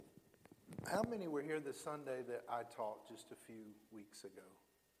How many were here the Sunday that I taught just a few weeks ago?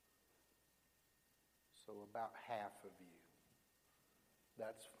 So about half of you.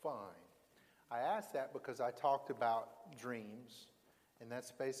 That's fine. I asked that because I talked about dreams, and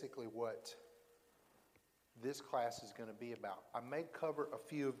that's basically what this class is going to be about. I may cover a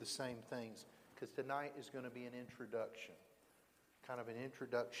few of the same things because tonight is going to be an introduction, kind of an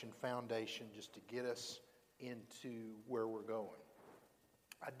introduction foundation just to get us into where we're going.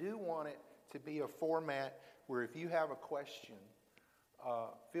 I do want it to be a format where if you have a question,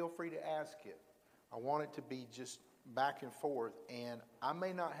 feel free to ask it. I want it to be just back and forth, and I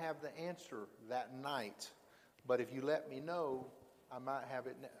may not have the answer that night, but if you let me know, I might have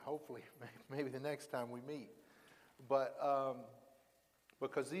it, hopefully, maybe the next time we meet. But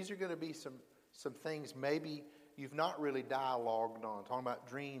because these are going to be some things maybe you've not really dialogued on, talking about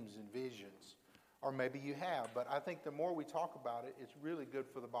dreams and visions, or maybe you have. But I think the more we talk about it, it's really good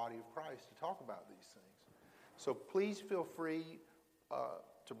for the body of Christ to talk about these things. So please feel free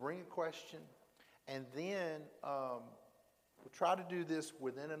to bring a question. And then we'll try to do this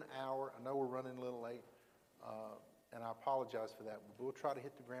within an hour. I know we're running a little late, and I apologize for that. But we'll try to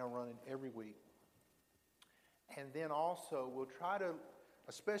hit the ground running every week. And then also we'll try to,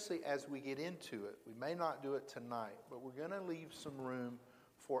 especially as we get into it, we may not do it tonight, but we're going to leave some room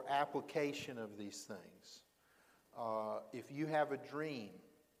for application of these things. If you have a dream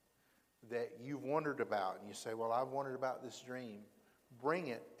that you've wondered about, and you say, well, I've wondered about this dream, bring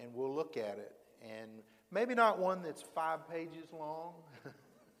it and we'll look at it. And maybe not one that's 5 pages long,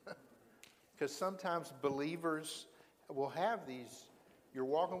 because sometimes believers will have these, you're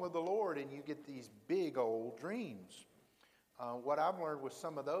walking with the Lord and you get these big old dreams. What I've learned with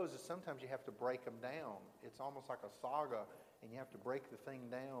some of those is sometimes you have to break them down. It's almost like a saga, and you have to break the thing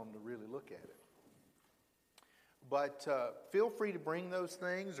down to really look at it. But feel free to bring those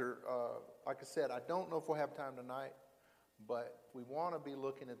things, or like I said, I don't know if we'll have time tonight, but we want to be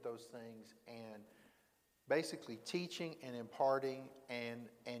looking at those things and basically teaching and imparting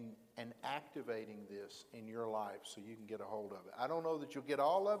and activating this in your life so you can get a hold of it. I don't know that you'll get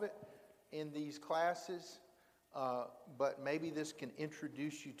all of it in these classes, but maybe this can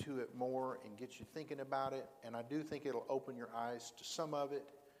introduce you to it more and get you thinking about it. And I do think it'll open your eyes to some of it.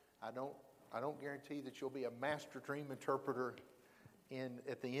 I don't guarantee that you'll be a master dream interpreter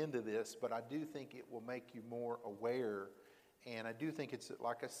at the end of this, but I do think it will make you more aware. And I do think it's,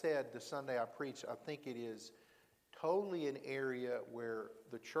 like I said, the Sunday I preached, I think it is totally an area where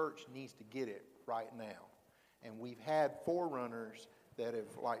the church needs to get it right now. And we've had forerunners that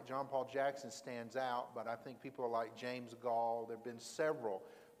have, like John Paul Jackson stands out, but I think people like James Gall, there have been several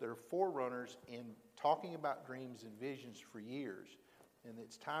that are forerunners in talking about dreams and visions for years. And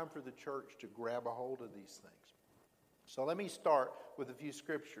it's time for the church to grab a hold of these things. So let me start with a few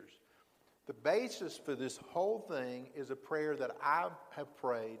scriptures. The basis for this whole thing is a prayer that I have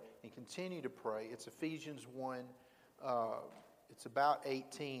prayed and continue to pray. It's Ephesians 1. It's about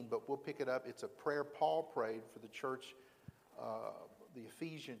 18, but we'll pick it up. It's a prayer Paul prayed for the church, the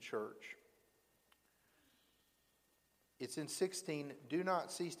Ephesian church. It's in 16. Do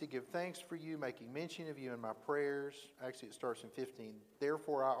not cease to give thanks for you, making mention of you in my prayers. Actually, it starts in 15.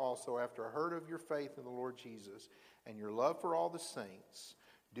 Therefore, I also, after I heard of your faith in the Lord Jesus and your love for all the saints,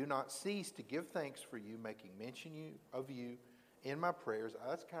 do not cease to give thanks for you, making mention of you in my prayers.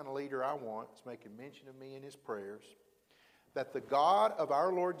 That's the kind of leader I want. It's making mention of me in his prayers. That the God of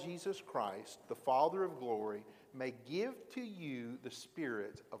our Lord Jesus Christ, the Father of glory, may give to you the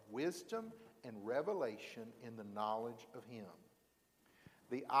spirit of wisdom and revelation in the knowledge of him.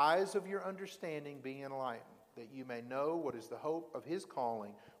 The eyes of your understanding being enlightened, that you may know what is the hope of his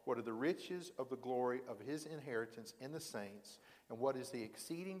calling, what are the riches of the glory of his inheritance in the saints, and what is the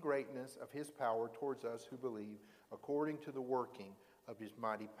exceeding greatness of his power towards us who believe, according to the working of his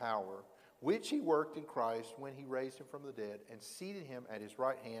mighty power, which he worked in Christ when he raised him from the dead and seated him at his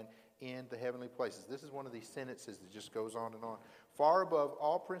right hand in the heavenly places. This is one of these sentences that just goes on and on. Far above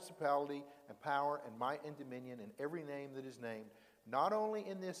all principality and power and might and dominion and every name that is named, not only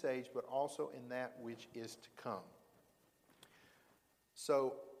in this age, but also in that which is to come.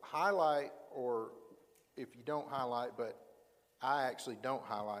 So highlight, or if you don't highlight, but I actually don't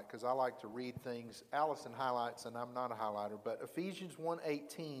highlight because I like to read things. Allison highlights and I'm not a highlighter, but Ephesians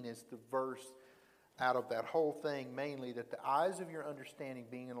 1:18 is the verse out of that whole thing, mainly that the eyes of your understanding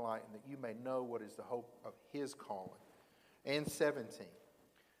being enlightened, that you may know what is the hope of his calling. And 17,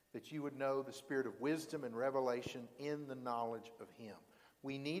 that you would know the spirit of wisdom and revelation in the knowledge of him.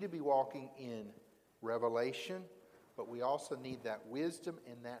 We need to be walking in revelation, but we also need that wisdom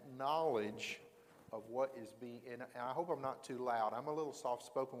and that knowledge of what is being, and I hope I'm not too loud. I'm a little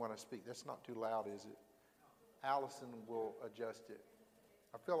soft-spoken when I speak. That's not too loud, is it? Allison will adjust it.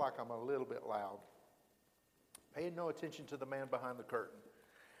 I feel like I'm a little bit loud. Paying no attention to the man behind the curtain.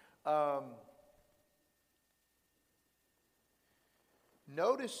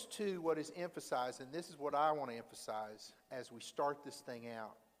 Notice, too, what is emphasized, and this is what I want to emphasize as we start this thing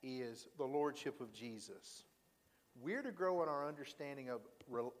out, is the Lordship of Jesus. We're to grow in our understanding of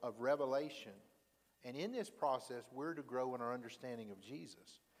Revelation, and in this process, we're to grow in our understanding of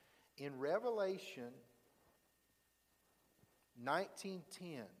Jesus. In Revelation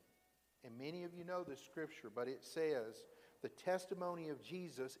 19:10, and many of you know this scripture, but it says, the testimony of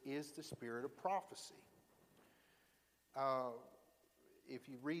Jesus is the spirit of prophecy. If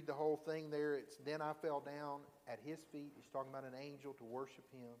you read the whole thing there, it's, then I fell down at his feet. He's talking about an angel to worship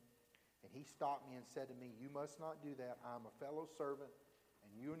him. And he stopped me and said to me, you must not do that. I'm a fellow servant,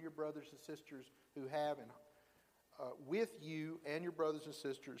 and you and your brothers and sisters who have, and with you and your brothers and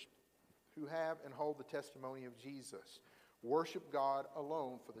sisters who have and hold the testimony of Jesus. Worship God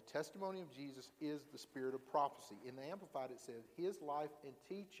alone, for the testimony of Jesus is the spirit of prophecy. In the Amplified it says, his life and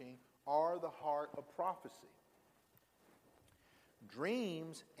teaching are the heart of prophecy.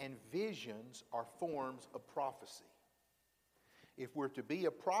 Dreams and visions are forms of prophecy. If we're to be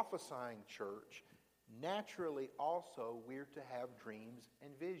a prophesying church, naturally also we're to have dreams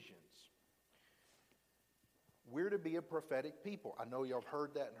and visions. We're to be a prophetic people. I know y'all have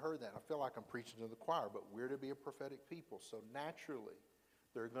heard that and heard that. I feel like I'm preaching to the choir, but we're to be a prophetic people. So naturally,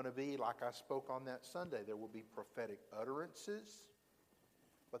 there are going to be, like I spoke on that Sunday, there will be prophetic utterances,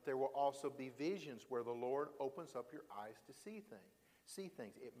 but there will also be visions where the Lord opens up your eyes to see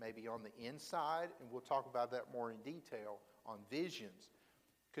things. It may be on the inside, and we'll talk about that more in detail on visions.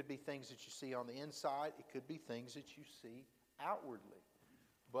 It could be things that you see on the inside. It could be things that you see outwardly.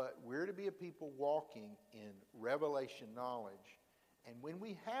 But we're to be a people walking in revelation knowledge. And when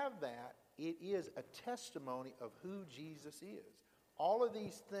we have that, it is a testimony of who Jesus is. All of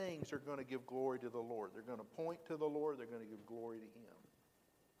these things are going to give glory to the Lord. They're going to point to the Lord. They're going to give glory to Him.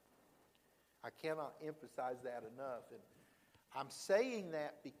 I cannot emphasize that enough. And I'm saying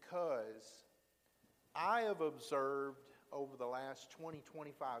that because I have observed over the last 20,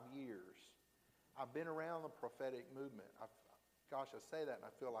 25 years, I've been around the prophetic movement. Gosh, I say that and I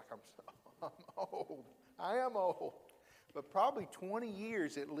feel like I'm old. I am old. But probably 20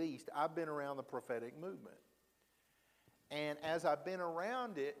 years at least, I've been around the prophetic movement. And as I've been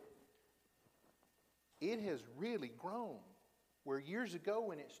around it, it has really grown. Where years ago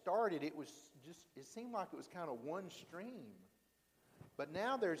when it started, it seemed like it was kind of one stream. But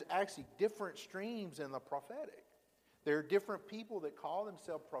now there's actually different streams in the prophetic. There are different people that call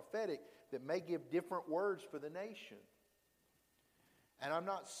themselves prophetic that may give different words for the nation. And I'm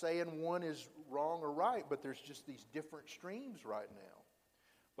not saying one is wrong or right, but there's just these different streams right now.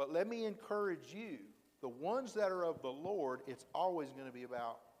 But let me encourage you, the ones that are of the Lord, it's always going to be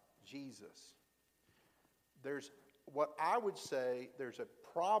about Jesus. There's what I would say, there's a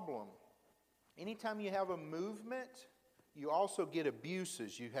problem. Anytime you have a movement, you also get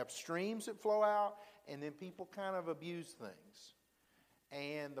abuses. You have streams that flow out, and then people kind of abuse things.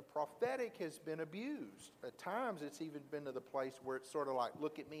 And the prophetic has been abused. At times, it's even been to the place where it's sort of like,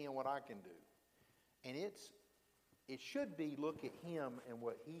 look at me and what I can do. And it should be, look at him and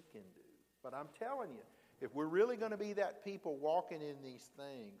what he can do. But I'm telling you, if we're really going to be that people walking in these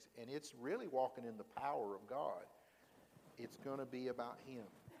things, and it's really walking in the power of God, it's going to be about him.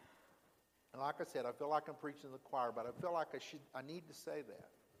 And like I said, I feel like I'm preaching to the choir, but I feel like I need to say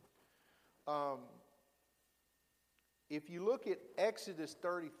that. If you look at Exodus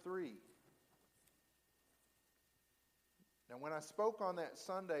 33, now when I spoke on that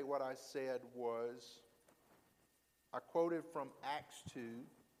Sunday, what I said was, I quoted from Acts 2,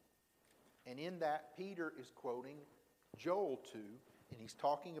 and in that Peter is quoting Joel 2, and he's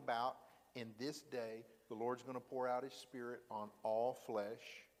talking about, in this day, the Lord's going to pour out his Spirit on all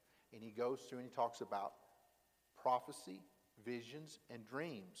flesh. And he goes through and he talks about prophecy, visions, and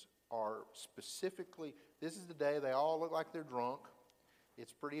dreams are specifically, this is the day they all look like they're drunk.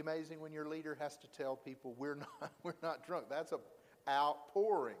 It's pretty amazing when your leader has to tell people we're not drunk. That's an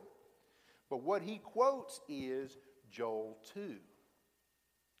outpouring. But what he quotes is Joel 2.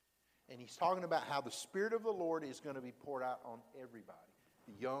 And he's talking about how the Spirit of the Lord is going to be poured out on everybody.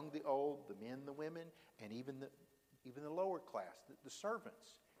 The young, the old, the men, the women, and even the lower class, the servants.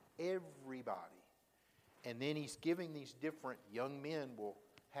 Everybody. And then he's giving these different, young men will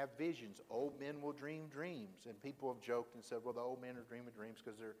have visions. Old men will dream dreams. And people have joked and said, well, the old men are dreaming dreams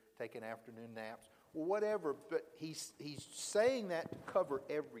because they're taking afternoon naps. Well, whatever. But he's saying that to cover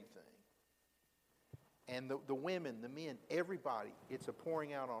everything. And the women, the men, everybody, it's a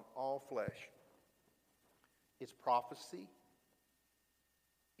pouring out on all flesh. It's prophecy,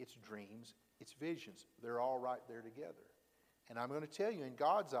 it's dreams, it's visions. They're all right there together. And I'm going to tell you, in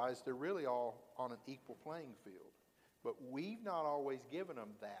God's eyes, they're really all on an equal playing field. But we've not always given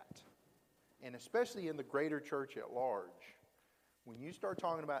them that. And especially in the greater church at large, when you start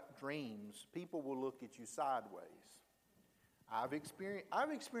talking about dreams, people will look at you sideways. I've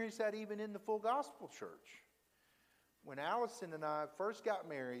experienced that even in the Full Gospel Church. When Allison and I first got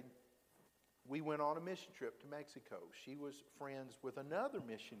married, we went on a mission trip to Mexico. She was friends with another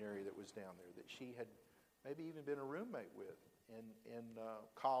missionary that was down there that she had maybe even been a roommate with in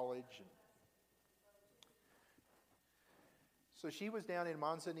college. So she was down in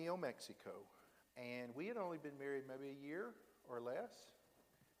Manzanillo, Mexico, and we had only been married maybe a year or less.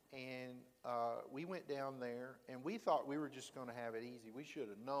 And we went down there, and we thought we were just going to have it easy. We should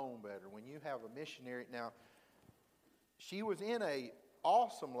have known better. When you have a missionary, now, she was in a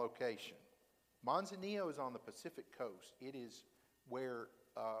awesome location. Manzanillo is on the Pacific coast. It is where,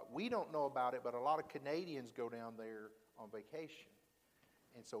 we don't know about it, but a lot of Canadians go down there on vacation.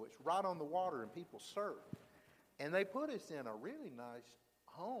 And so it's right on the water, and people surf. And they put us in a really nice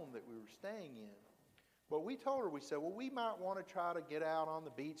home that we were staying in. But we told her, we said, well, we might want to try to get out on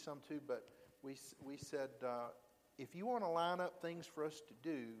the beach some too, but we said, if you want to line up things for us to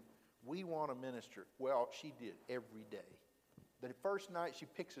do, we want to minister. Well, she did every day. The first night she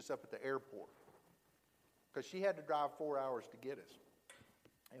picks us up at the airport because she had to drive 4 hours to get us.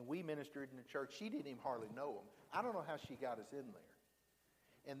 And we ministered in the church. She didn't even hardly know them. I don't know how she got us in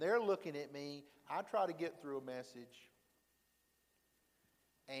there. And they're looking at me. I try to get through a message.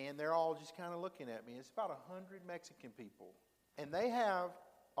 And they're all just kind of looking at me. It's about 100 Mexican people. And they have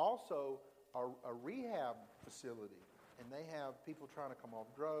also a rehab facility. And they have people trying to come off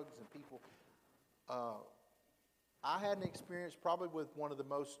drugs and people. I had an experience probably with one of the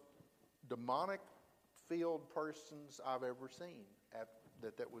most demonic-filled persons I've ever seen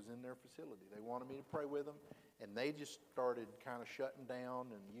that was in their facility. They wanted me to pray with them. And they just started kind of shutting down,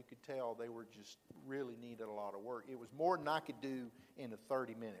 and you could tell they were just really needed a lot of work. It was more than I could do in a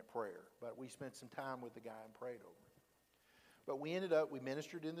 30-minute prayer, but we spent some time with the guy and prayed over it. But we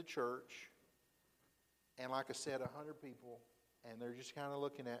ministered in the church, and like I said, 100 people, and they're just kind of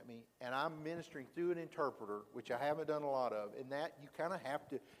looking at me, and I'm ministering through an interpreter, which I haven't done a lot of, and that you kind of have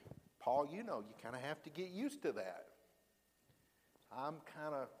to, Paul, you kind of have to get used to that. I'm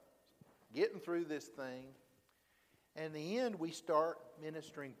kind of getting through this thing. And in the end, we start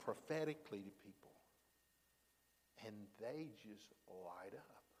ministering prophetically to people. And they just light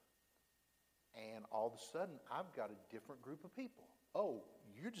up. And all of a sudden, I've got a different group of people. Oh,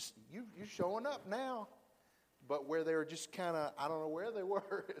 you're showing up now. But where they were just kind of, I don't know where they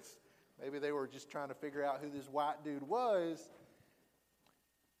were. Maybe they were just trying to figure out who this white dude was.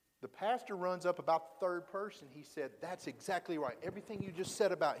 The pastor runs up about the third person. He said, that's exactly right. Everything you just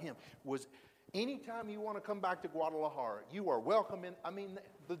said about him was... Anytime you want to come back to Guadalajara, you are welcome in. I mean,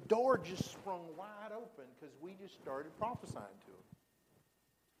 the door just sprung wide open because we just started prophesying to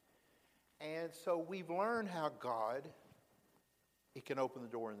them. And so we've learned how God, it can open the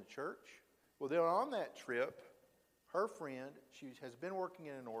door in the church. Well, then on that trip, her friend, she has been working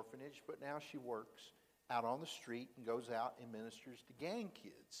in an orphanage, but now she works out on the street and goes out and ministers to gang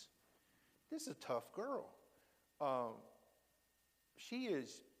kids. This is a tough girl. She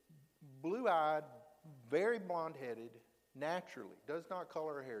is blue-eyed, very blonde-headed, naturally, does not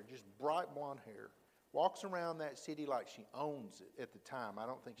color her hair, just bright blonde hair, walks around that city like she owns it at the time. I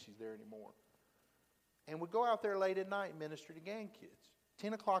don't think she's there anymore. And would go out there late at night and minister to gang kids.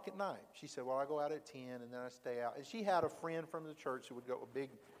 10 o'clock at night. She said, well, I go out at 10 and then I stay out. And she had a friend from the church who would go, a big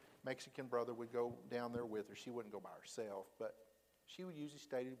Mexican brother would go down there with her. She wouldn't go by herself, but she would usually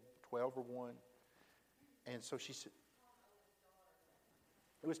stay to 12 or 1. And so she said,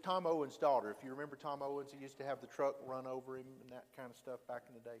 it was Tom Owen's daughter. If you remember Tom Owens, he used to have the truck run over him and that kind of stuff back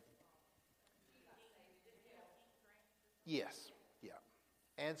in the day. Yes, yeah.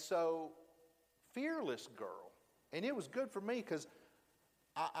 And so, fearless girl. And it was good for me because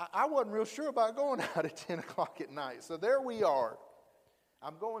I wasn't real sure about going out at 10 o'clock at night. So there we are.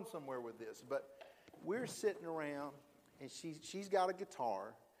 I'm going somewhere with this. But we're sitting around, and she's got a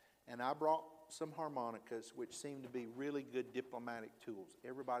guitar, and I brought some harmonicas, which seem to be really good diplomatic tools.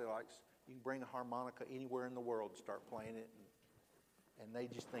 Everybody likes, you can bring a harmonica anywhere in the world and start playing it, and they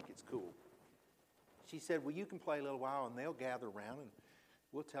just think it's cool. She said, well, you can play a little while, and they'll gather around, and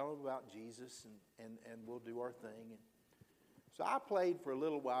we'll tell them about Jesus, and we'll do our thing. And so I played for a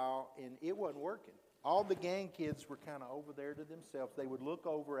little while, and it wasn't working. All the gang kids were kind of over there to themselves. They would look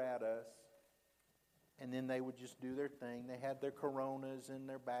over at us, And then they would just do their thing. They had their Coronas in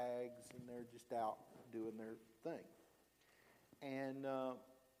their bags, and they're just out doing their thing. And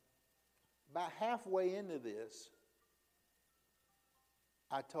about halfway into this,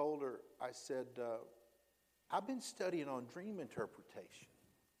 I told her, I said, I've been studying on dream interpretation.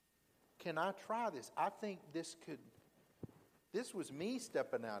 Can I try this? I think this was me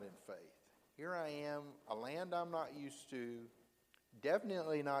stepping out in faith. Here I am, a land I'm not used to,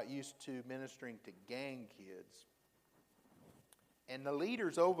 definitely not used to ministering to gang kids. And the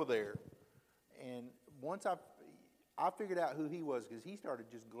leader's over there. And once I figured out who he was, because he started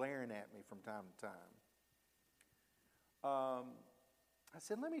just glaring at me from time to time. I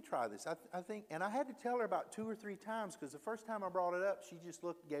said, let me try this. I think, and I had to tell her about 2 or 3 times, because the first time I brought it up, she just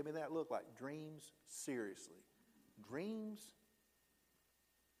gave me that look like, dreams? Seriously? Dreams?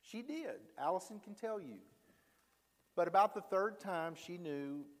 She did. Allison can tell you. But about the 3rd time, she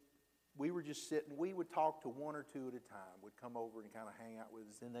knew. We were just sitting. We would talk to 1 or 2 at a time. Would come over and kind of hang out with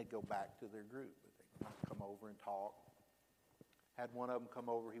us. Then they'd go back to their group. But they'd come over and talk. Had one of them come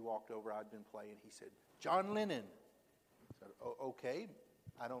over. He walked over. I'd been playing. He said, John Lennon. I said, okay.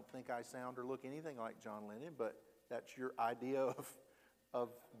 I don't think I sound or look anything like John Lennon, but that's your idea of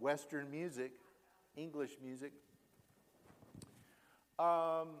Western music, English music.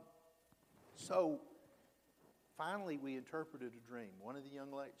 So finally we interpreted a dream. One of the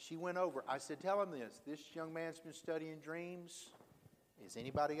young ladies, she went over. I said, tell him this. This young man's been studying dreams. Has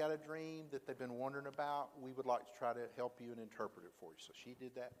anybody got a dream that they've been wondering about? We would like to try to help you and interpret it for you. So she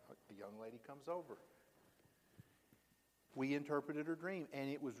did that. The young lady comes over. We interpreted her dream, and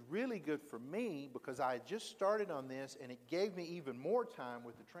it was really good for me because I had just started on this, and it gave me even more time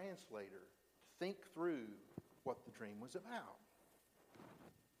with the translator to think through what the dream was about.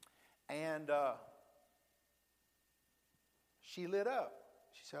 And she lit up.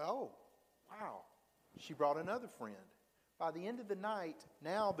 She said, oh, wow. She brought another friend. By the end of the night,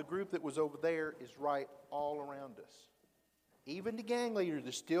 now the group that was over there is right all around us. Even the gang leader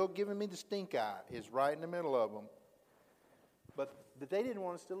that's still giving me the stink eye is right in the middle of them. But they didn't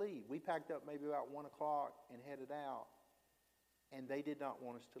want us to leave. We packed up maybe about 1 o'clock and headed out, and they did not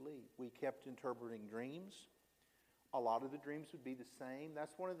want us to leave. We kept interpreting dreams. A lot of the dreams would be the same.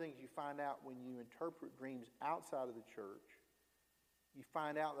 That's one of the things you find out when you interpret dreams outside of the church. You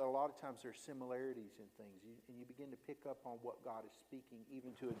find out that a lot of times there are similarities in things, and you begin to pick up on what God is speaking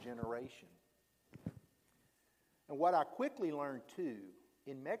even to a generation. And what I quickly learned, too,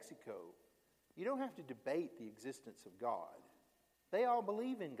 in Mexico, you don't have to debate the existence of God. They all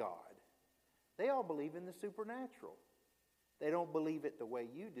believe in God. They all believe in the supernatural. They don't believe it the way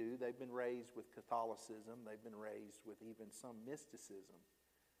you do. They've been raised with Catholicism. They've been raised with even some mysticism.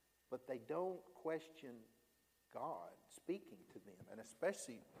 But they don't question God speaking to them. And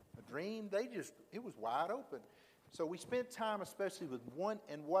especially a dream, it was wide open. So we spent time especially with one.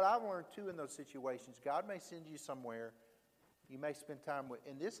 And what I've learned too in those situations, God may send you somewhere. You may spend time with,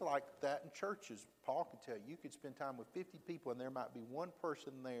 and this is like that in churches. Paul can tell you, you could spend time with 50 people and there might be one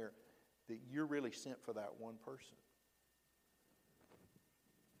person there that you're really sent for that one person.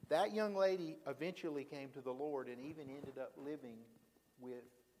 That young lady eventually came to the Lord and even ended up living with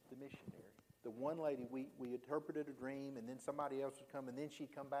the missionary. The one lady, we interpreted a dream, and then somebody else would come, and then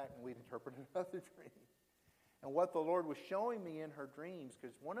she'd come back and we'd interpret another dream. And what the Lord was showing me in her dreams,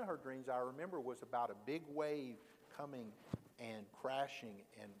 because one of her dreams I remember was about a big wave coming and crashing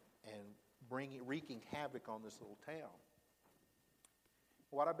and wreaking havoc on this little town.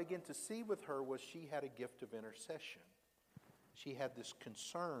 What I began to see with her was she had a gift of intercession. She had this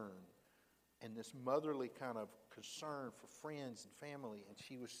concern and this motherly kind of concern for friends and family, and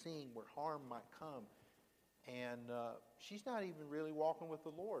she was seeing where harm might come. And she's not even really walking with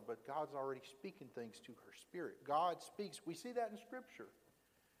the Lord, but God's already speaking things to her spirit. God speaks. We see that in Scripture.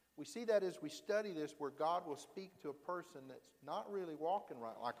 We see that as we study this, where God will speak to a person that's not really walking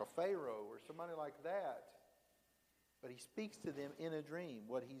right, like a Pharaoh or somebody like that. But he speaks to them in a dream,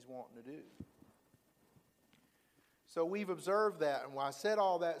 what he's wanting to do. So we've observed that, and I said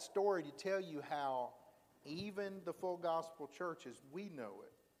all that story to tell you how even the full gospel church, as we know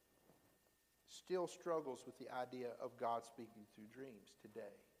it, still struggles with the idea of God speaking through dreams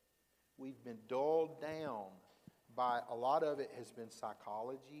today. We've been dulled down by, a lot of it has been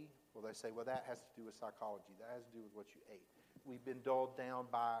psychology. Well, they say, well, that has to do with psychology. That has to do with what you ate. We've been dulled down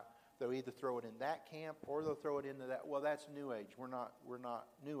by, they'll either throw it in that camp or they'll throw it into that. Well, that's New Age. We're not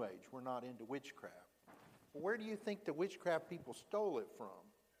New Age. We're not into witchcraft. Well, where do you think the witchcraft people stole it from?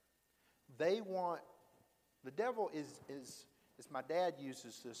 They want, the devil is as my dad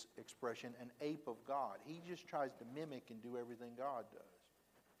uses this expression, an ape of God. He just tries to mimic and do everything God does.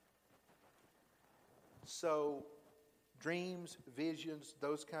 So dreams, visions,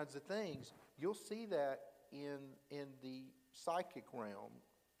 those kinds of things, you'll see that in the psychic realm.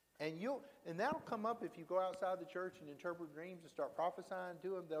 And that'll come up if you go outside the church and interpret dreams and start prophesying to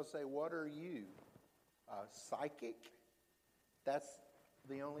them. They'll say, "What are you? Psychic?" That's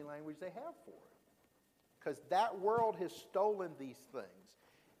the only language they have for it. Because that world has stolen these things.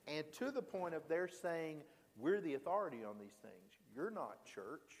 And to the point of they're saying, we're the authority on these things. You're not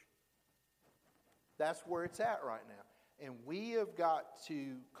church. That's where it's at right now. And we have got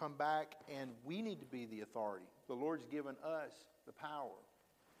to come back and we need to be the authority. The Lord's given us the power.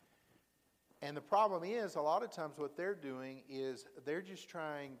 And the problem is, a lot of times what they're doing is they're just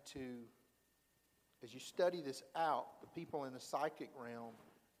trying to, as you study this out, the people in the psychic realm,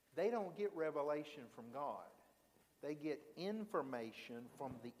 they don't get revelation from God. They get information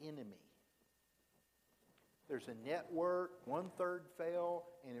from the enemy. There's a network, 1/3 fell,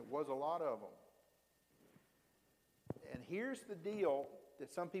 and it was a lot of them. And here's the deal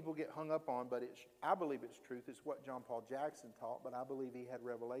that some people get hung up on, but I believe it's truth. It's what John Paul Jackson taught, but I believe he had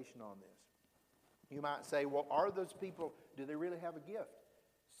revelation on this. You might say, well, are those people, do they really have a gift?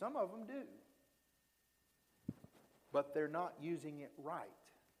 Some of them do. But they're not using it right.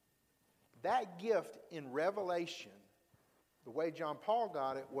 That gift in Revelation, the way John Paul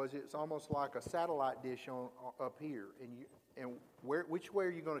got it, was it's almost like a satellite dish up here. Which way are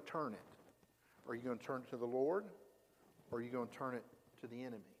you going to turn it? Are you going to turn it to the Lord? Or are you going to turn it to the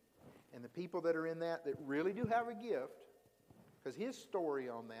enemy? And the people that are in that really do have a gift, because his story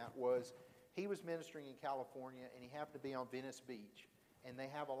on that was he was ministering in California and he happened to be on Venice Beach. And they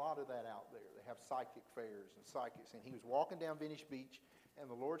have a lot of that out there. They have psychic fairs and psychics. And he was walking down Venice Beach and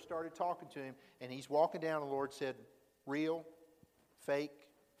the Lord started talking to him. And he's walking down and the Lord said, real, fake,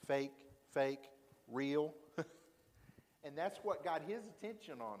 fake, fake, real. And that's what got his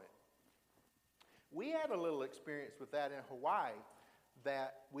attention on it. We had a little experience with that in Hawaii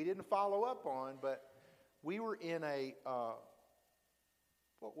that we didn't follow up on, but we were in a,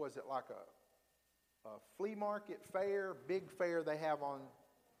 what was it, like a flea market fair, big fair they have on,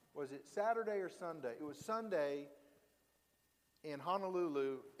 was it Saturday or Sunday? It was Sunday in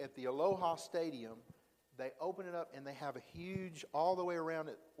Honolulu at the Aloha Stadium. They open it up and they have a huge, all the way around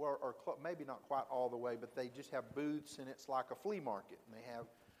it, or maybe not quite all the way, but they just have booths and it's like a flea market. And they have,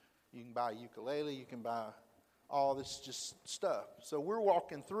 you can buy a ukulele, you can buy all this just stuff. So we're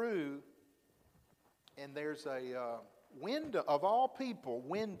walking through and there's a Wyndham, of all people,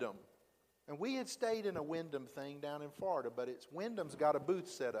 Wyndham. And we had stayed in a Wyndham thing down in Florida, but it's Wyndham's got a booth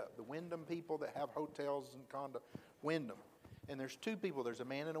set up. The Wyndham people that have hotels and condo, Wyndham. And there's two people, there's a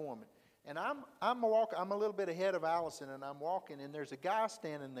man and a woman. And I'm a little bit ahead of Allison, and I'm walking, and there's a guy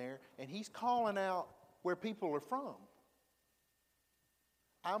standing there, and he's calling out where people are from.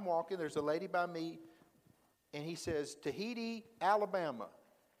 I'm walking, there's a lady by me, and he says, Tahiti, Alabama.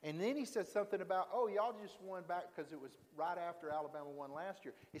 And then he said something about, oh, y'all just won back because it was right after Alabama won last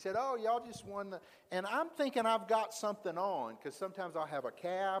year. He said, oh, y'all just won. And I'm thinking I've got something on because sometimes I'll have a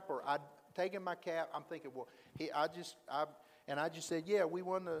cap or I'd taken my cap. I'm thinking, well, I just said, yeah, we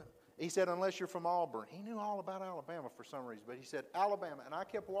won the. He said, unless you're from Auburn. He knew all about Alabama for some reason. But he said, Alabama. And I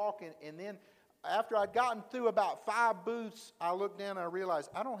kept walking. And then after I'd gotten through about 5 booths, I looked down and I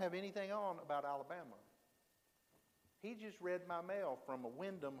realized I don't have anything on about Alabama. He just read my mail from a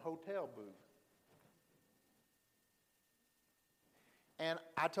Wyndham hotel booth. And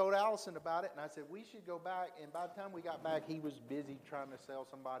I told Allison about it, and I said, we should go back. And by the time we got back, he was busy trying to sell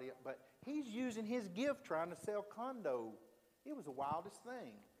somebody. But he's using his gift trying to sell condo. It was the wildest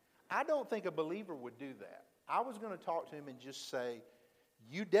thing. I don't think a believer would do that. I was going to talk to him and just say,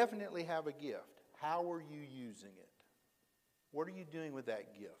 you definitely have a gift. How are you using it? What are you doing with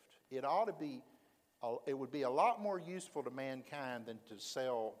that gift? It would be a lot more useful to mankind than to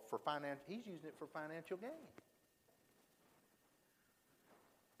sell for financial. He's using it for financial gain.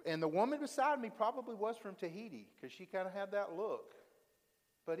 And the woman beside me probably was from Tahiti because she kind of had that look.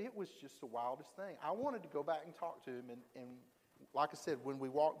 But it was just the wildest thing. I wanted to go back and talk to him. And like I said, when we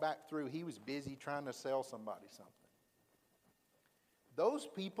walked back through, he was busy trying to sell somebody something. Those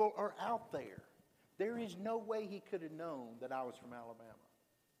people are out there. There is no way he could have known that I was from Alabama.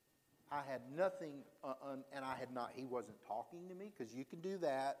 I had nothing, he wasn't talking to me, because you can do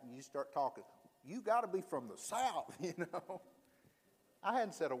that, and you start talking. You got to be from the South, you know. I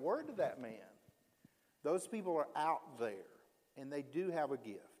hadn't said a word to that man. Those people are out there, and they do have a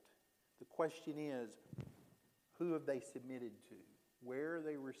gift. The question is, who have they submitted to? Where are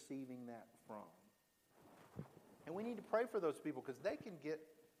they receiving that from? And we need to pray for those people, because they can get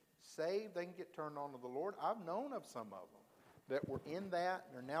saved, they can get turned on to the Lord. I've known of some of them that were in that,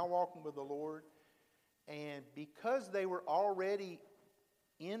 and are now walking with the Lord. And because they were already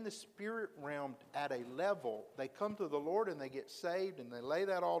in the spirit realm at a level, they come to the Lord and they get saved and they lay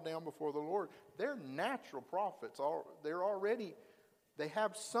that all down before the Lord. They're natural prophets. They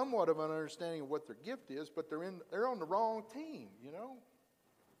have somewhat of an understanding of what their gift is, but they're on the wrong team, you know.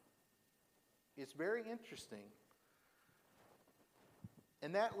 It's very interesting.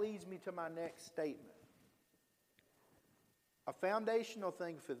 And that leads me to my next statement. A foundational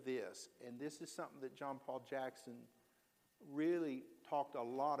thing for this, and this is something that John Paul Jackson really talked a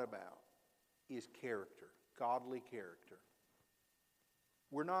lot about, is character, godly character.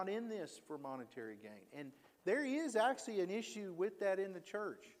 We're not in this for monetary gain. And there is actually an issue with that in the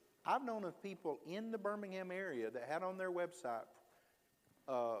church. I've known of people in the Birmingham area that had on their website,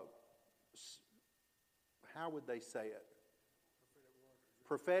 how would they say it?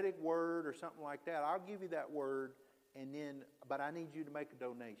 Prophetic word or something like that. I'll give you that word, but I need you to make a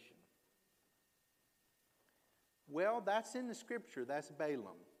donation. Well, that's in the scripture. That's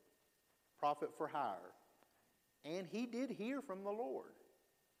Balaam, prophet for hire. And he did hear from the Lord.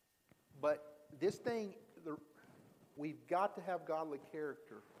 But this thing, we've got to have godly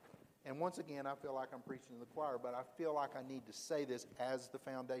character. And once again, I feel like I'm preaching to the choir, but I feel like I need to say this as the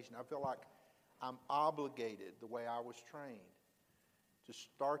foundation. I feel like I'm obligated, the way I was trained, to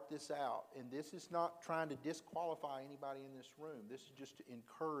start this out. And this is not trying to disqualify anybody in this room. This is just to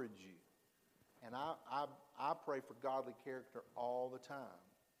encourage you. And I pray for godly character all the time.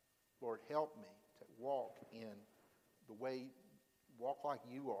 Lord, help me to walk like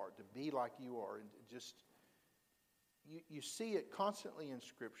you are, to be like you are. And just, you see it constantly in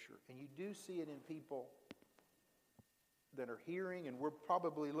Scripture. And you do see it in people that are hearing. And we'll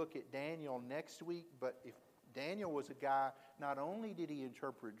probably look at Daniel next week. But if Daniel was a guy, not only did he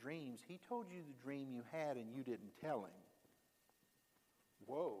interpret dreams, he told you the dream you had and you didn't tell him.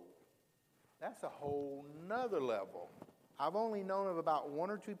 Whoa. That's a whole nother level. I've only known of about one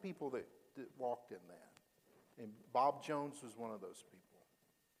or two people that walked in that. And Bob Jones was one of those people.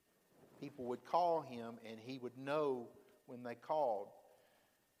 People would call him and he would know when they called.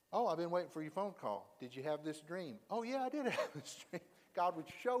 Oh, I've been waiting for your phone call. Did you have this dream? Oh, yeah, I did have this dream. God would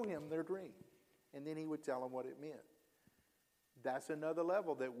show him their dream. And then he would tell them what it meant. That's another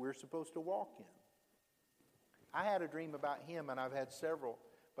level that we're supposed to walk in. I had a dream about him, and I've had several.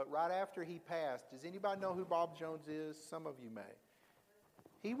 But right after he passed, does anybody know who Bob Jones is? Some of you may.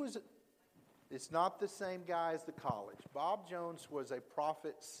 It's not the same guy as the college. Bob Jones was a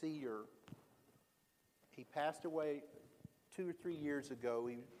prophet seer. He passed away 2 or 3 years ago.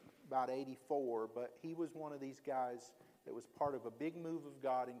 He was about 84, but he was one of these guys that was part of a big move of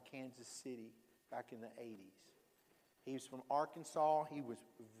God in Kansas City back in the 80s. He was from Arkansas. He was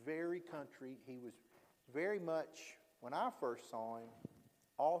very country. He was very much, when I first saw him,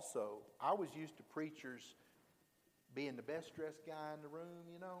 also, I was used to preachers being the best dressed guy in the room,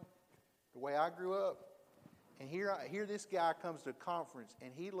 you know, the way I grew up. And here this guy comes to a conference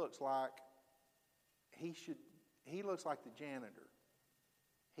and he looks like the janitor.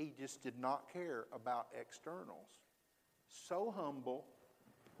 He just did not care about externals. So humble,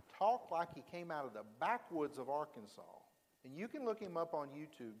 talked like he came out of the backwoods of Arkansas. And you can look him up on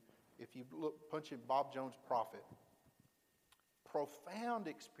YouTube if you punch in Bob Jones Prophet. Profound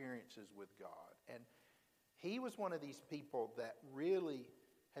experiences with God. And he was one of these people that really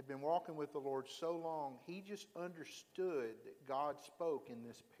had been walking with the Lord so long, he just understood that God spoke in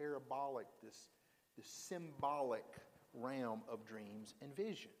this parabolic, this symbolic realm of dreams and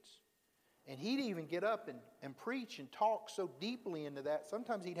visions. And he'd even get up and preach and talk so deeply into that.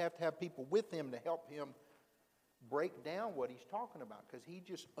 Sometimes he'd have to have people with him to help him break down what he's talking about, because he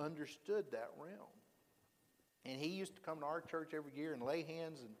just understood that realm. And he used to come to our church every year and lay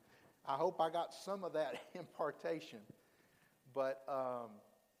hands, and I hope I got some of that impartation. But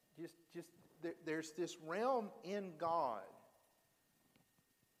there's this realm in God,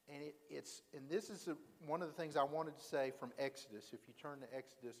 and this is one of the things I wanted to say from Exodus. If you turn to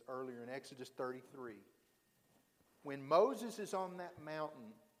Exodus earlier in Exodus 33, when Moses is on that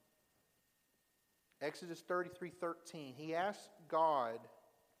mountain, Exodus 33:13, he asks God.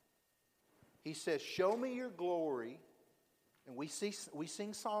 He says, "Show me your glory." And we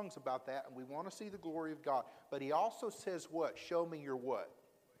sing songs about that, and we want to see the glory of God. But he also says what? Show me your what?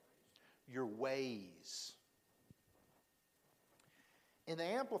 Your ways. In the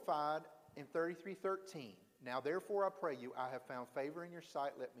Amplified, in 33:13, "Now therefore I pray you, I have found favor in your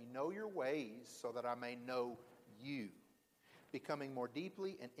sight. Let me know your ways so that I may know you, becoming more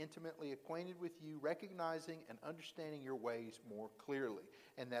deeply and intimately acquainted with you, recognizing and understanding your ways more clearly,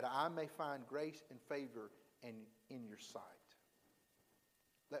 and that I may find grace and favor in your sight."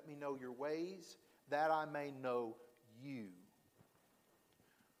 Let me know your ways. that I may know you.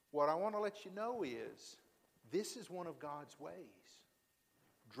 What I want to let you know is, this is one of God's ways.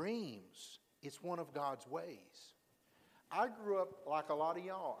 Dreams, it's one of God's ways. I grew up like a lot of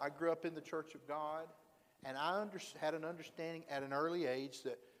y'all. I grew up in the Church of God, and I had an understanding at an early age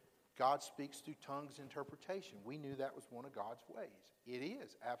that God speaks through tongues interpretation. We knew that was one of God's ways. It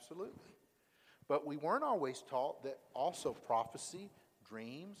is, absolutely. But we weren't always taught that also prophecy,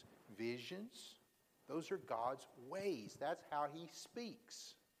 dreams, visions, those are God's ways. That's how He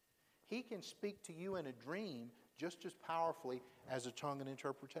speaks. He can speak to you in a dream just as powerfully as a tongue and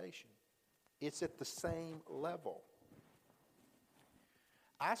interpretation. It's at the same level.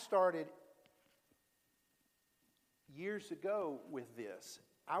 I started years ago with this.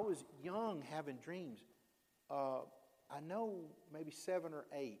 I was young having dreams. I know maybe 7 or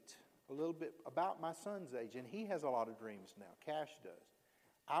 8, a little bit about my son's age, and he has a lot of dreams now. Cash does.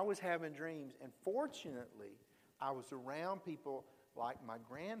 I was having dreams, and fortunately, I was around people like my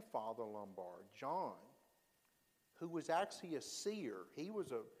grandfather Lombard, John, who was actually a seer. He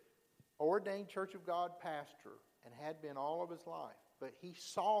was an ordained Church of God pastor and had been all of his life. But he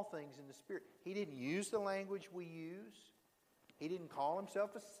saw things in the Spirit. He didn't use the language we use. He didn't call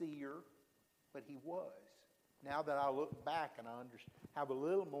himself a seer, but he was. Now that I look back and I have a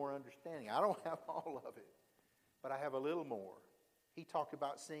little more understanding. I don't have all of it, but I have a little more. He talked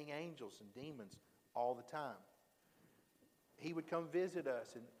about seeing angels and demons all the time. He would come visit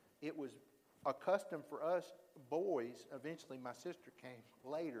us, and it was a custom for us boys. Eventually my sister came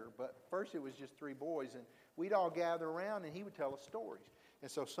later, but first it was just 3 boys, and we'd all gather around and he would tell us stories.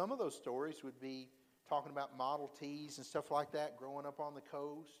 And so some of those stories would be talking about Model Ts and stuff like that, growing up on the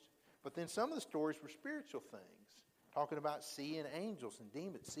coast. But then some of the stories were spiritual things, talking about seeing angels and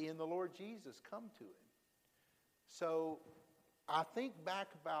demons, seeing the Lord Jesus come to him. So I think back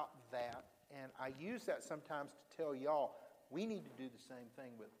about that, and I use that sometimes to tell y'all, we need to do the same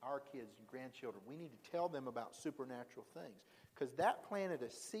thing with our kids and grandchildren. We need to tell them about supernatural things, because that planted a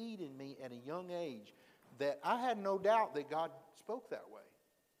seed in me at a young age that I had no doubt that God spoke that way.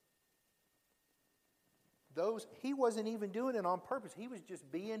 He wasn't even doing it on purpose. He was just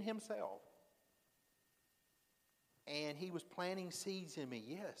being himself. And he was planting seeds in me.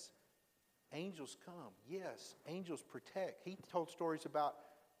 Yes, angels come. Yes, angels protect. He told stories about,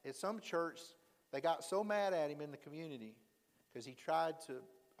 at some church, they got so mad at him in the community because he tried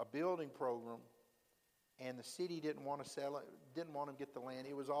a building program, and the city didn't want to sell it, didn't want him to get the land.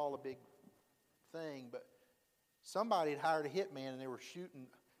 It was all a big thing, but somebody had hired a hitman, and they were shooting.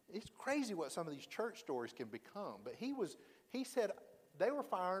 It's crazy what some of these church stories can become. But he said they were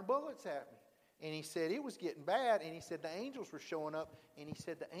firing bullets at me. And he said it was getting bad. And he said the angels were showing up. And he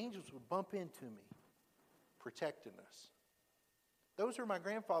said the angels would bump into me, protecting us. Those are my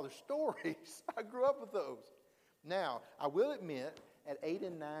grandfather's stories. I grew up with those. Now, I will admit, at 8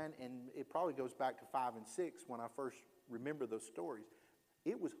 and 9, and it probably goes back to 5 and 6 when I first remember those stories,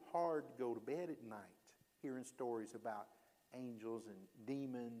 it was hard to go to bed at night hearing stories about angels and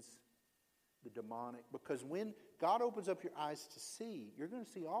demons, the demonic. Because when God opens up your eyes to see, you're going to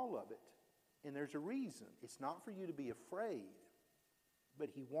see all of it. And there's a reason. It's not for you to be afraid, but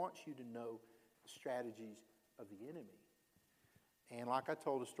He wants you to know the strategies of the enemy. And like I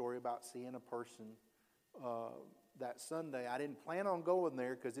told a story about seeing a person that Sunday. I didn't plan on going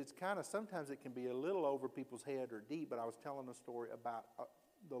there because it's kind of, sometimes it can be a little over people's head or deep, but I was telling a story about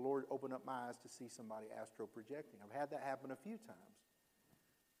the Lord opened up my eyes to see somebody astral projecting. I've had that happen a few times.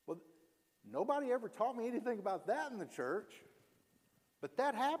 Well, nobody ever taught me anything about that in the church, but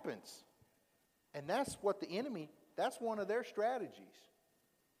that happens. And that's what the enemy, that's one of their strategies.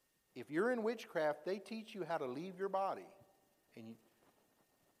 If you're in witchcraft, they teach you how to leave your body.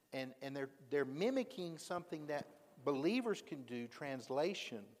 And they're mimicking something that believers can do,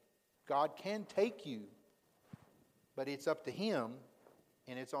 translation. God can take you, but it's up to Him,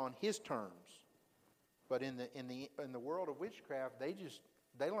 and it's on His terms. But in the world of witchcraft,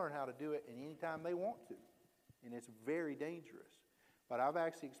 they learn how to do it anytime they want to. And it's very dangerous. But I've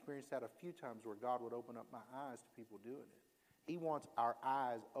actually experienced that a few times where God would open up my eyes to people doing it. He wants our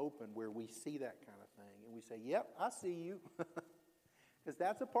eyes open where we see that kind of thing. And we say, yep, I see you. Because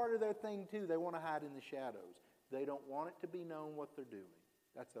that's a part of their thing too. They want to hide in the shadows. They don't want it to be known what they're doing.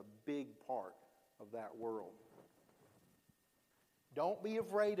 That's a big part of that world. Don't be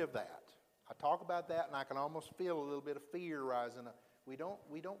afraid of that. I talk about that and I can almost feel a little bit of fear rising up. We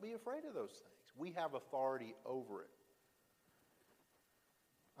don't be afraid of those things. We have authority over it.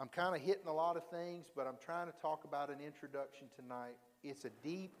 I'm kind of hitting a lot of things, but I'm trying to talk about an introduction tonight. It's a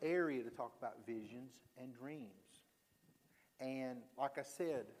deep area to talk about visions and dreams. And like I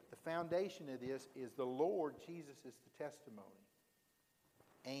said, the foundation of this is the Lord Jesus is the testimony.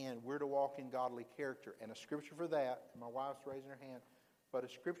 And we're to walk in godly character. And a scripture for that, my wife's raising her hand, but a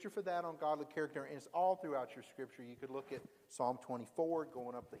scripture for that on godly character, and it's all throughout your scripture. You could look at Psalm 24,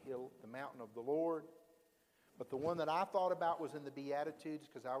 going up the hill, the mountain of the Lord. But the one that I thought about was in the Beatitudes,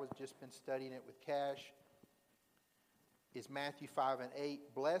 because I was just been studying it with Cash, is Matthew 5 and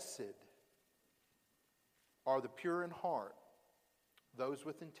 8. Blessed are the pure in heart, those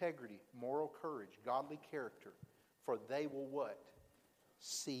with integrity, moral courage, godly character, for they will what?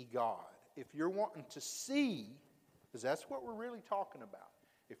 See God. If you're wanting to see, because that's what we're really talking about.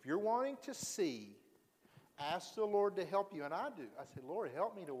 If you're wanting to see, ask the Lord to help you. And I do. I say, Lord,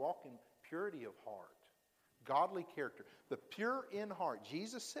 help me to walk in purity of heart, godly character. The pure in heart.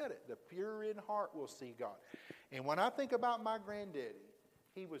 Jesus said it. The pure in heart will see God. And when I think about my granddaddy,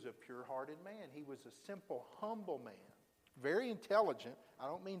 he was a pure-hearted man. He was a simple, humble man. Very intelligent. I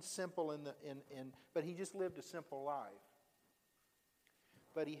don't mean simple but he just lived a simple life.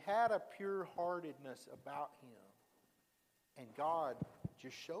 But he had a pure-heartedness about him. And God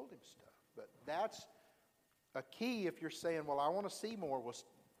just showed him stuff. But that's a key if you're saying, well, I want to see more.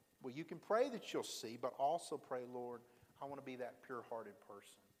 Well, you can pray that you'll see, but also pray, Lord, I want to be that pure-hearted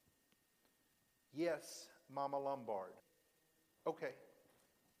person. Yes, Mama Lombard. Okay.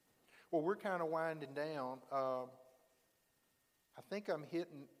 Well, we're kind of winding down. I think I'm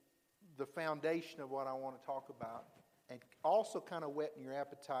hitting the foundation of what I want to talk about, and also kind of whetting your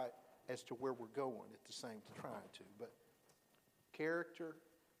appetite as to where we're going at the same time, But character,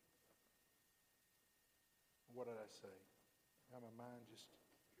 what did I say? Got my mind just,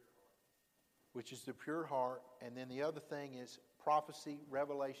 which is the pure heart. And then the other thing is prophecy,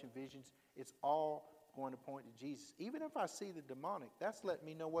 revelation, visions. It's all going to point to Jesus. Even if I see the demonic, that's letting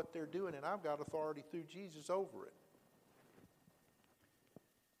me know what they're doing, and I've got authority through Jesus over it.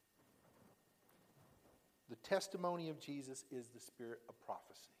 The testimony of Jesus is the spirit of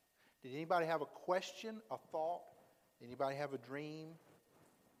prophecy. Did anybody have a question, a thought? Anybody have a dream?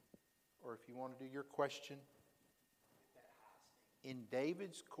 Or if you want to do your question. In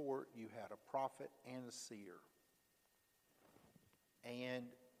David's court, you had a prophet and a seer. And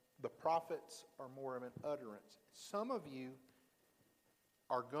the prophets are more of an utterance. Some of you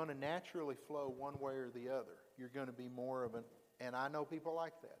are going to naturally flow one way or the other. You're going to be more of an, and I know people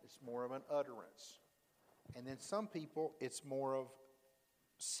like that. It's more of an utterance. And then some people, it's more of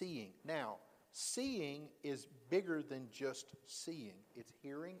seeing. Now, seeing is bigger than just seeing. It's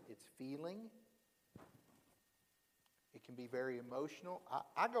hearing, it's feeling. It can be very emotional.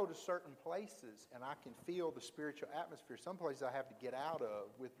 I go to certain places and I can feel the spiritual atmosphere. Some places I have to get out of,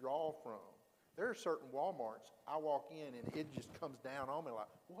 withdraw from. There are certain Walmarts I walk in and it just comes down on me like,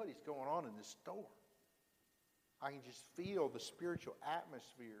 what is going on in this store? I can just feel the spiritual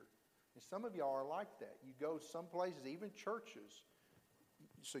atmosphere. And some of y'all are like that. You go some places, even churches,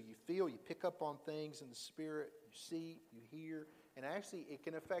 so you feel, you pick up on things in the spirit, you see, you hear, and actually it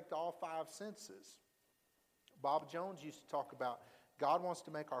can affect all five senses. Bob Jones used to talk about God wants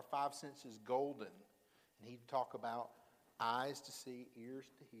to make our five senses golden. And he'd talk about eyes to see, ears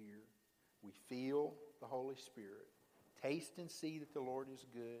to hear. We feel the Holy Spirit. Taste and see that the Lord is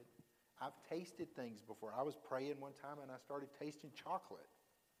good. I've tasted things before. I was praying one time and I started tasting chocolate.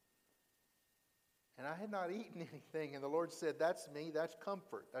 And I had not eaten anything. And the Lord said, that's me, that's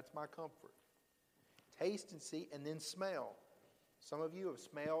comfort. That's my comfort. Taste and see, and then smell. Some of you have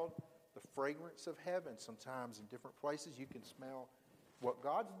smelled the fragrance of heaven sometimes in different places. You can smell what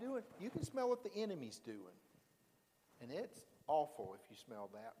God's doing. You can smell what the enemy's doing. And it's awful if you smell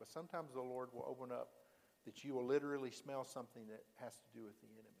that. But sometimes the Lord will open up that you will literally smell something that has to do with the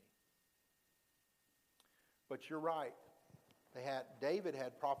enemy. But you're right. David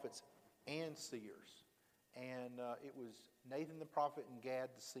had prophets and seers. And it was Nathan the prophet and Gad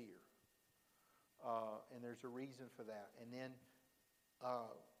the seer. And there's a reason for that. And then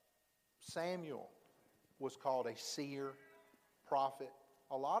Samuel was called a seer, prophet.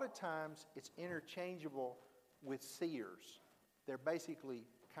 A lot of times it's interchangeable with seers. They're basically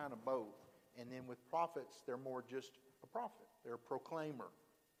kind of both. And then with prophets, they're more just a prophet. They're a proclaimer.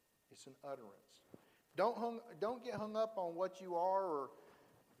 It's an utterance. Don't get hung up on what you are, or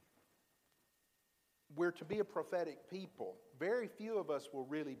we're to be a prophetic people. Very few of us will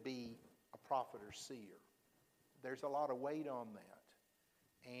really be a prophet or seer. There's a lot of weight on that.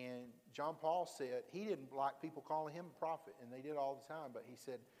 And John Paul said he didn't like people calling him a prophet, and they did all the time. But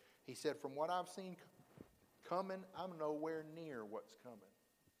he said, from what I've seen coming, I'm nowhere near what's coming.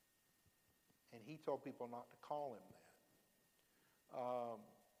 And he told people not to call him that.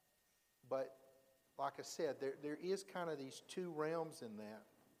 But like I said, there is kind of these two realms in that,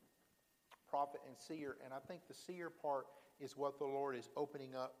 prophet and seer. And I think the seer part is what the Lord is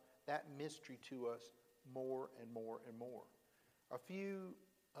opening up that mystery to us more and more and more. A few,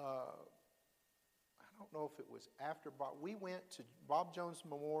 I don't know if it was after Bob, we went to Bob Jones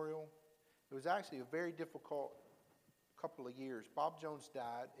Memorial. It was actually a very difficult couple of years. Bob Jones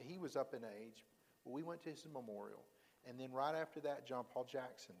died. He was up in age. Well, we went to his memorial. And then right after that, John Paul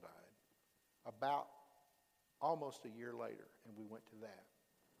Jackson died. About almost a year later, and we went to that.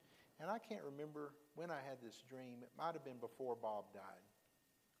 And I can't remember when I had this dream. It might have been before Bob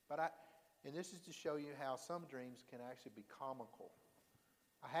died. And this is to show you how some dreams can actually be comical.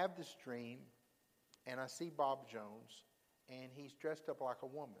 I have this dream, and I see Bob Jones, and he's dressed up like a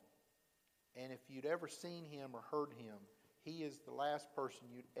woman. And if you'd ever seen him or heard him, he is the last person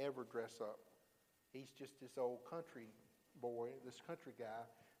you'd ever dress up. He's just this old country boy, this country guy.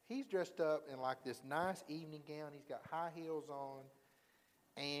 He's dressed up in like this nice evening gown. He's got high heels on.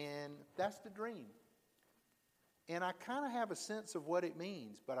 And that's the dream. And I kind of have a sense of what it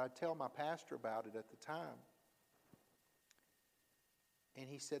means, but I tell my pastor about it at the time. And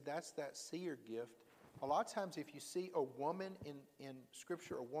he said, that's that seer gift. A lot of times if you see a woman in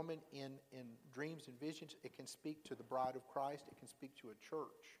Scripture, a woman in dreams and visions, it can speak to the bride of Christ. It can speak to a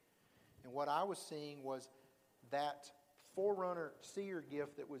church. And what I was seeing was that forerunner seer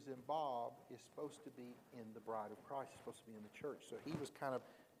gift that was in Bob is supposed to be in the bride of Christ. It's supposed to be in the church. So he was kind of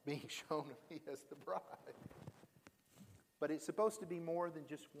being shown to me as the bride. But it's supposed to be more than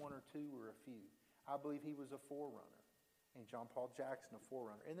just one or two or a few. I believe he was a forerunner. And John Paul Jackson, a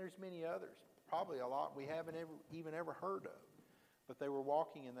forerunner. And there's many others. Probably a lot we haven't even ever heard of. But they were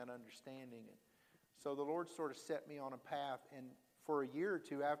walking in that understanding. And so the Lord sort of set me on a path. And for a year or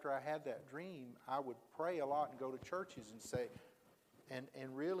two after I had that dream, I would pray a lot and go to churches and say,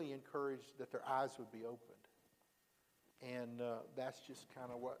 and really encourage that their eyes would be opened. And that's just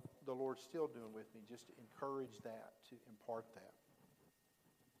kind of what the Lord's still doing with me, just to encourage that, to impart that.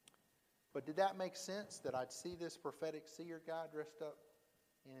 But did that make sense, that I'd see this prophetic seer guy dressed up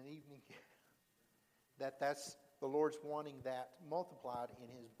in an evening? That's the Lord's wanting that multiplied in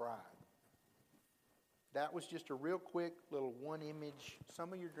His bride. That was just a real quick little one image.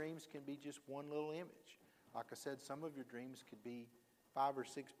 Some of your dreams can be just one little image. Like I said, some of your dreams could be 5 or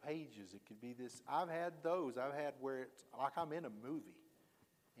 6 pages. It could be this. I've had those. I've had where it's like I'm in a movie.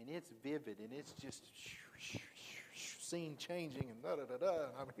 And it's vivid. And it's just scene changing and da-da-da-da.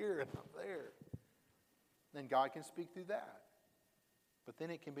 And I'm here and I'm there. Then God can speak through that. But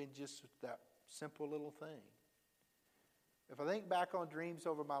then it can be just that simple little thing. If I think back on dreams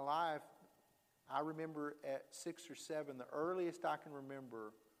over my life, I remember at 6 or 7, the earliest I can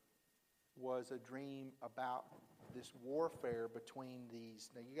remember was a dream about this warfare between these.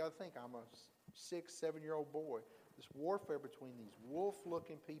 Now you got to think, I'm a 6, 7-year-old boy. This warfare between these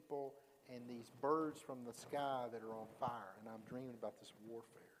wolf-looking people and these birds from the sky that are on fire. And I'm dreaming about this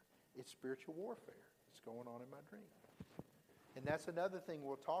warfare. It's spiritual warfare. It's going on in my dream. And that's another thing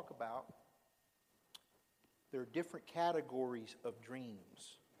we'll talk about. There are different categories of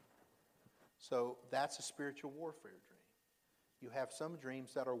dreams. So that's a spiritual warfare dream. You have some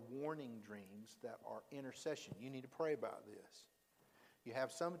dreams that are warning dreams that are intercession. You need to pray about this. You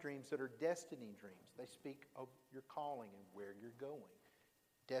have some dreams that are destiny dreams. They speak of your calling and where you're going.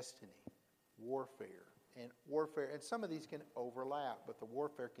 Destiny, warfare, and some of these can overlap, but the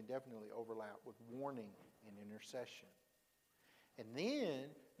warfare can definitely overlap with warning and intercession. And then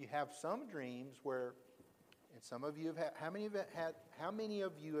you have some dreams where, and some of you have had, how many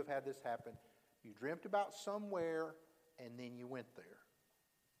of you have had this happen? You dreamt about somewhere and then you went there.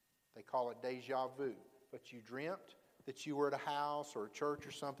 They call it deja vu. But you dreamt that you were at a house or a church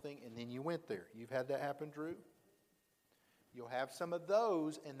or something and then you went there. You've had that happen, Drew? You'll have some of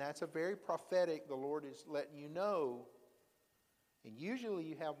those, and that's a very prophetic. The Lord is letting you know. And usually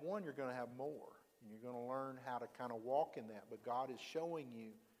you have one, you're going to have more. And you're going to learn how to kind of walk in that. But God is showing you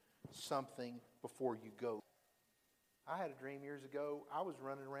something before you go. I had a dream years ago. I was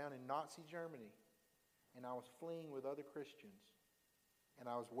running around in Nazi Germany, and I was fleeing with other Christians. And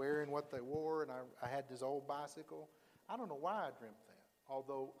I was wearing what they wore, and I had this old bicycle. I don't know why I dreamt that,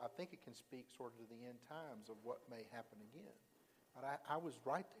 although I think it can speak sort of to the end times of what may happen again. But I was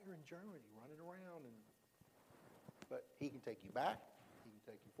right there in Germany, running around. But He can take you back. He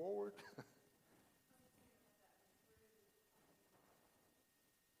can take you forward.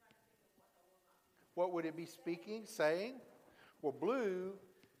 What would it be speaking, saying? Well, blue,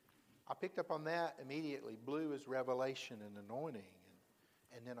 I picked up on that immediately. Blue is revelation and anointing.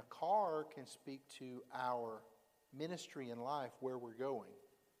 And then a car can speak to our ministry in life, where we're going.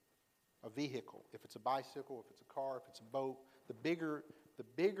 a vehicle. If it's a bicycle, if it's a car, if it's a boat, the bigger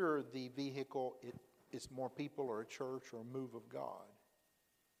the vehicle, it's more people or a church or a move of God.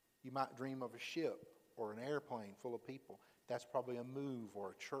 You might dream of a ship or an airplane full of people. That's probably a move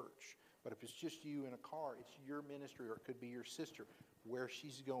or a church. But if it's just you in a car, it's your ministry, or it could be your sister, where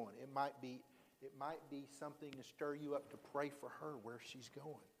she's going. It might be something to stir you up to pray for her where she's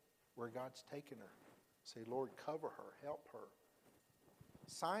going, where God's taken her. Say, Lord, cover her, help her.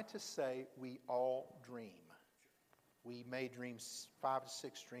 Scientists say we all dream. We may dream 5 to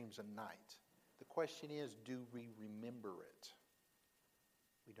 6 dreams a night. The question is, do we remember it?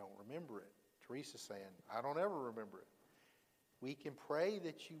 We don't remember it. Teresa's saying, I don't ever remember it. We can pray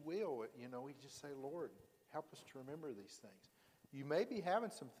that you will. We just say, Lord, help us to remember these things. You may be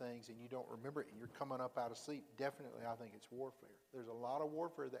having some things and you don't remember it and you're coming up out of sleep. Definitely, I think it's warfare. There's a lot of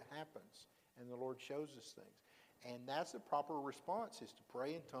warfare that happens and the Lord shows us things. And that's the proper response, is to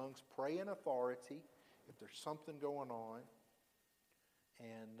pray in tongues, pray in authority if there's something going on.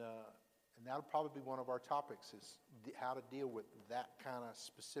 And that'll probably be one of our topics, is how to deal with that kind of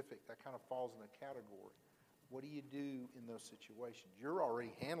specific, that kind of falls in a category. What do you do in those situations? You're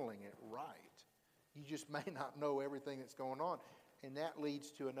already handling it right. You just may not know everything that's going on. And that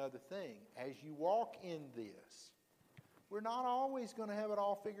leads to another thing. As you walk in this, we're not always going to have it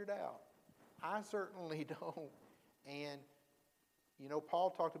all figured out. I certainly don't. And,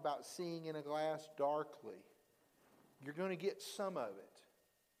 Paul talked about seeing in a glass darkly. You're going to get some of it.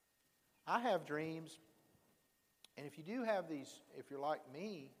 I have dreams, and if you do have these, if you're like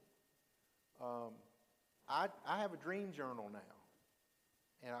me, I have a dream journal now.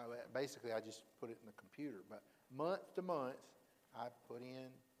 And I just put it in the computer. But month to month, I put in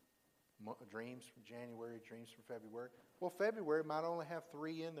dreams from January, dreams from February. Well, February might only have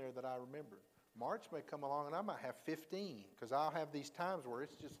 3 in there that I remember. March may come along and I might have 15, because I'll have these times where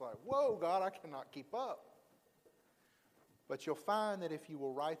it's just like, whoa, God, I cannot keep up. But you'll find that if you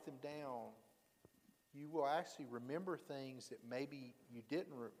will write them down, you will actually remember things that maybe you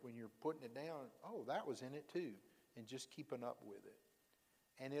didn't when you're putting it down. Oh, that was in it too. And just keeping up with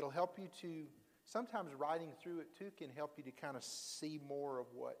it. And it'll help you to, sometimes writing through it too can help you to kind of see more of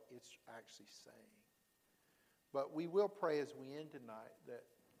what it's actually saying. But we will pray as we end tonight that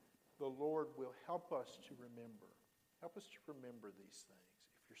the Lord will help us to remember. Help us to remember these things.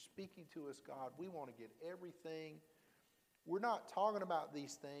 If you're speaking to us, God, we want to get everything. We're not talking about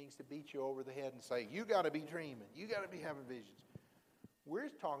these things to beat you over the head and say, you got to be dreaming. You got to be having visions. We're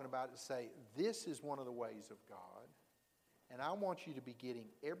talking about it to say, this is one of the ways of God. And I want you to be getting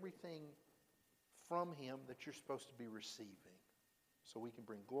everything from Him that you're supposed to be receiving. So we can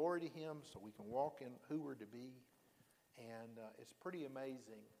bring glory to Him, so we can walk in who we're to be. And it's pretty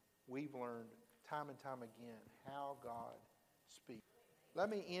amazing. We've learned time and time again how God speaks. Let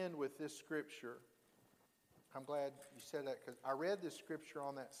me end with this scripture. I'm glad you said that, because I read this scripture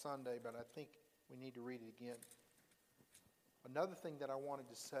on that Sunday, but I think we need to read it again. Another thing that I wanted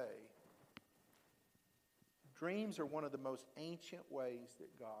to say, dreams are one of the most ancient ways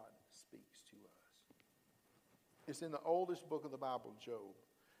that God speaks to us. It's in the oldest book of the Bible, Job.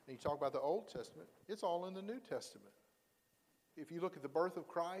 And you talk about the Old Testament, it's all in the New Testament. If you look at the birth of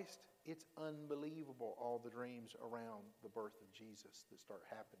Christ, it's unbelievable, all the dreams around the birth of Jesus that start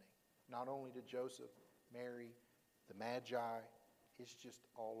happening. Not only to Joseph, Mary, the Magi, it's just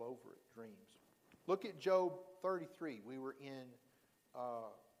all over it, dreams. Look at Job 33. We were in,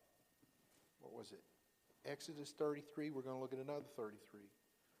 Exodus 33. We're going to look at another 33.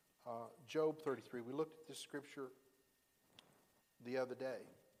 Job 33. We looked at this scripture the other day.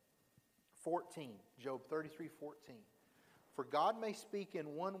 14. Job 33:14. For God may speak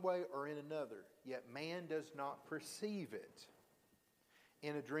in one way or in another, yet man does not perceive it.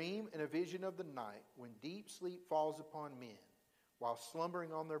 In a dream and a vision of the night, when deep sleep falls upon men, while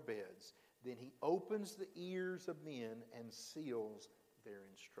slumbering on their beds, then He opens the ears of men and seals their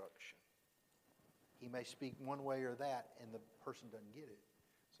instruction. He may speak one way or that, and the person doesn't get it.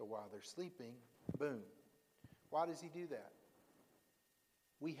 So while they're sleeping, boom. Why does He do that?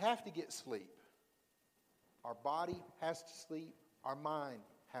 We have to get sleep. Our body has to sleep. Our mind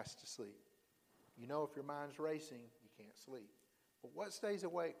has to sleep. You know, if your mind's racing, you can't sleep. But what stays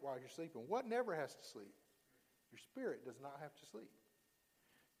awake while you're sleeping? What never has to sleep? Your spirit does not have to sleep.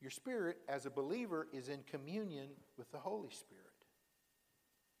 Your spirit, as a believer, is in communion with the Holy Spirit.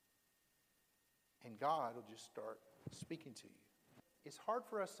 And God will just start speaking to you. It's hard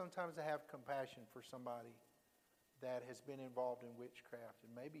for us sometimes to have compassion for somebody that has been involved in witchcraft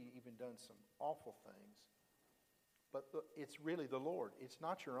and maybe even done some awful things. But it's really the Lord. It's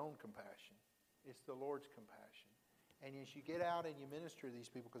not your own compassion. It's the Lord's compassion. And as you get out and you minister to these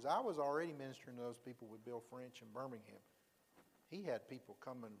people, because I was already ministering to those people with Bill French in Birmingham. He had people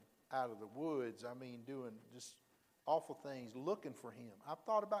coming out of the woods, doing just awful things, looking for him. I've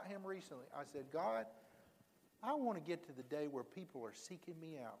thought about him recently. I said, God, I want to get to the day where people are seeking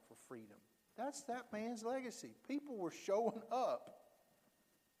me out for freedom. That's that man's legacy. People were showing up.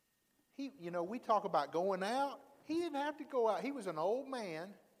 We talk about going out. He didn't have to go out. He was an old man,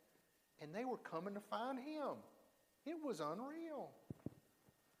 and they were coming to find him. It was unreal.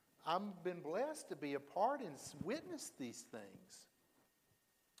 I've been blessed to be a part and witness these things.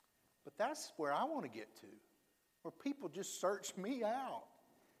 But that's where I want to get to, where people just search me out.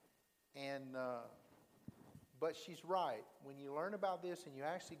 But she's right. When you learn about this and you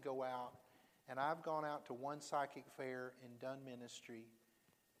actually go out, and I've gone out to one psychic fair and done ministry,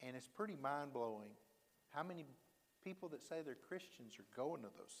 and it's pretty mind-blowing how many people that say they're Christians are going to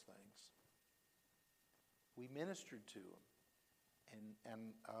those things. We ministered to them, and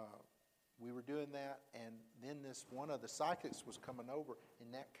we were doing that, and then this one of the psychics was coming over,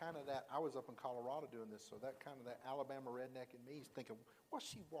 and I was up in Colorado doing this, so that Alabama redneck in me is thinking, what's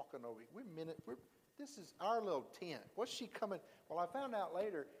she walking over? This is our little tent. What's she coming? Well, I found out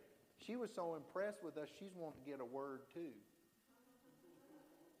later, she was so impressed with us, she's wanting to get a word too.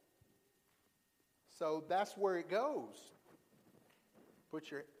 So that's where it goes.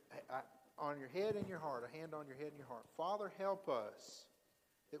 Put your on your head and your heart, a hand on your head and your heart. Father, help us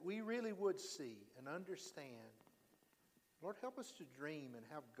that we really would see and understand. Lord, help us to dream and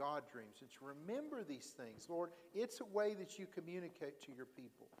have God dreams and to remember these things. Lord, it's a way that you communicate to your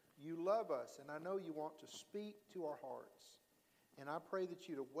people. You love us, and I know you want to speak to our hearts. And I pray that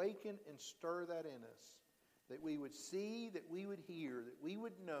you'd awaken and stir that in us, that we would see, that we would hear, that we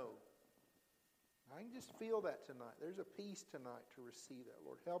would know. I can just feel that tonight. There's a peace tonight to receive that.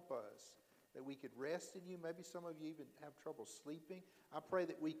 Lord, help us that we could rest in you. Maybe some of you even have trouble sleeping. I pray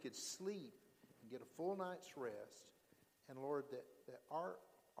that we could sleep and get a full night's rest. And Lord, that our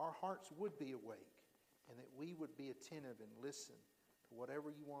hearts would be awake and that we would be attentive and listen to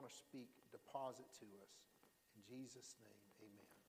whatever you want to speak, deposit to us. In Jesus' name, amen.